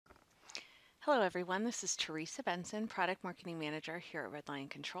Hello everyone, this is Teresa Benson, Product Marketing Manager here at Redline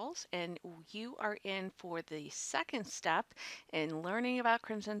Controls, and you are in for the second step in learning about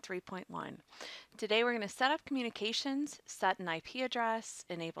Crimson 3.1. Today we're going to set up communications, set an IP address,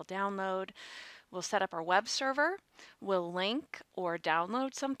 enable download, we'll set up our web server, we'll link or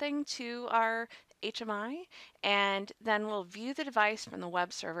download something to our HMI, and then we'll view the device from the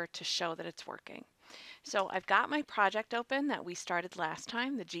web server to show that it's working. So I've got my project open that we started last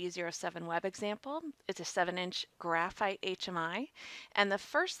time, the G07 web example. It's a 7-inch graphite HMI. And the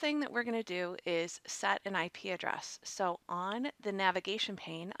first thing that we're going to do is set an IP address. So on the navigation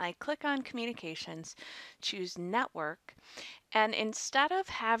pane, I click on Communications, choose Network, and instead of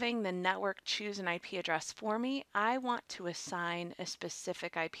having the network choose an IP address for me, I want to assign a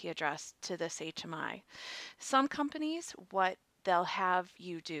specific IP address to this HMI. Some companies, what they'll have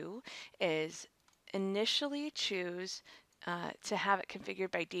you do is initially choose to have it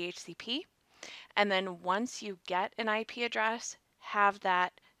configured by DHCP, and then once you get an IP address, have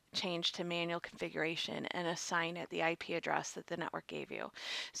that change to manual configuration and assign it the IP address that the network gave you.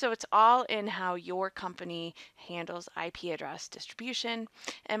 So it's all in how your company handles IP address distribution.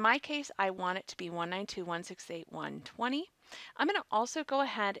 In my case, I want it to be 192.168.120. I'm going to also go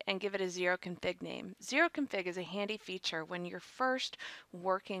ahead and give it a zero config name. Zero config is a handy feature when you're first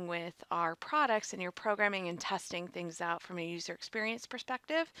working with our products and you're programming and testing things out from a user experience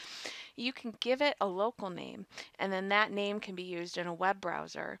perspective. You can give it a local name, and then that name can be used in a web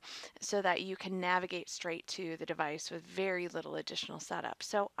browser so that you can navigate straight to the device with very little additional setup.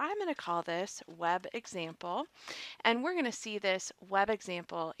 So I'm going to call this web example, and we're going to see this web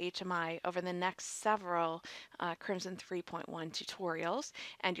example HMI over the next several Crimson 3.1 tutorials,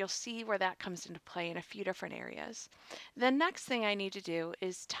 and you'll see where that comes into play in a few different areas. The next thing I need to do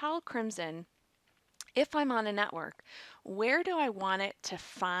is tell Crimson, if I'm on a network, where do I want it to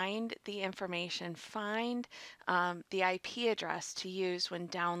find the information, find the IP address to use when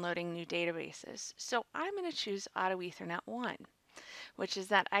downloading new databases? So I'm going to choose Auto Ethernet 1, which is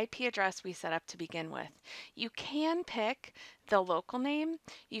that IP address we set up to begin with. You can pick the local name.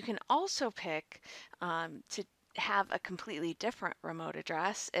 You can also pick to have a completely different remote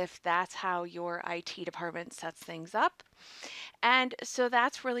address if that's how your IT department sets things up. And so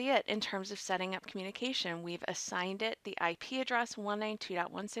that's really it in terms of setting up communication. We've assigned it the IP address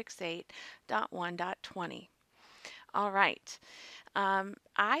 192.168.1.20. All right. I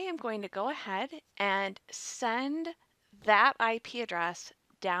am going to go ahead and send that IP address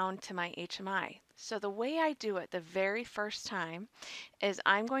down to my HMI. So the way I do it the very first time is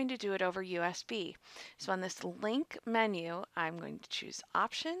I'm going to do it over USB. So on this link menu, I'm going to choose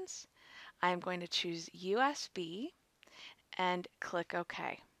Options. I'm going to choose USB and click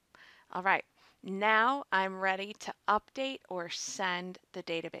OK. All right. Now I'm ready to update or send the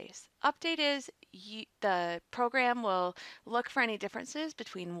database. Update is the program will look for any differences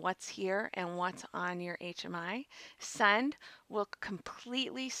between what's here and what's on your HMI. Send will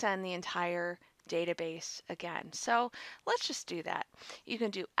completely send the entire database again. So let's just do that. You can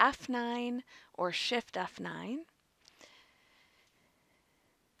do F9 or Shift F9,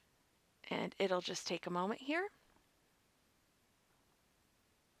 and it'll just take a moment here.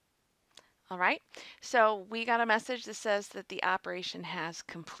 All right, so we got a message that says that the operation has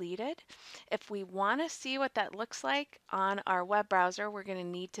completed. If we want to see what that looks like on our web browser, we're going to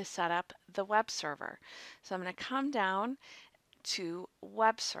need to set up the web server. So I'm going to come down to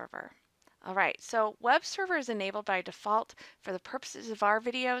web server. All right, so web server is enabled by default. For the purposes of our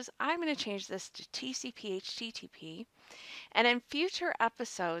videos, I'm going to change this to TCP HTTP. And in future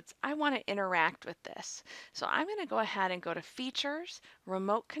episodes, I want to interact with this. So I'm going to go ahead and go to Features,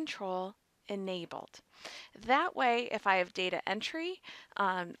 Remote Control, Enabled. That way, if I have data entry,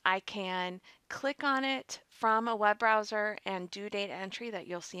 I can click on it from a web browser and do data entry that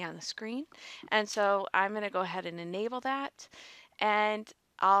you'll see on the screen. And so I'm going to go ahead and enable that, and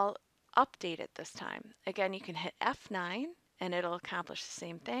I'll update it this time. Again, you can hit F9 and it'll accomplish the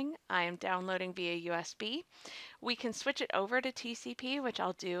same thing. I am downloading via USB. We can switch it over to TCP, which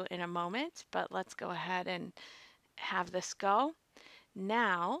I'll do in a moment, but let's go ahead and have this go.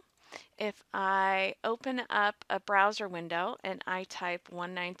 Now, if I open up a browser window and I type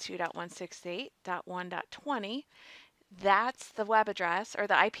 192.168.1.20, that's the web address, or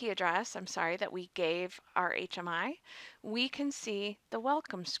the IP address, I'm sorry, that we gave our HMI. We can see the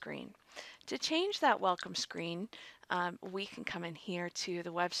welcome screen. To change that welcome screen, we can come in here to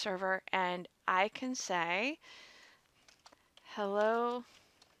the web server and I can say, hello,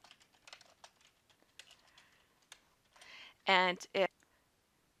 and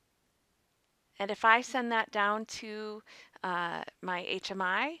if I send that down to my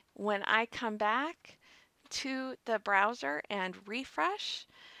HMI. When I come back to the browser and refresh,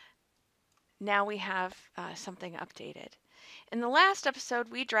 now we have something updated. In the last episode,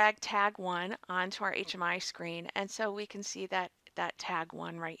 we dragged tag 1 onto our HMI screen, and so we can see that tag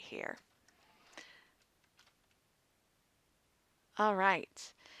 1 right here. All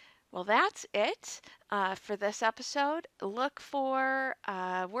right. Well, that's it for this episode. Look for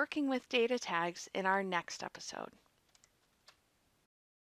working with data tags in our next episode.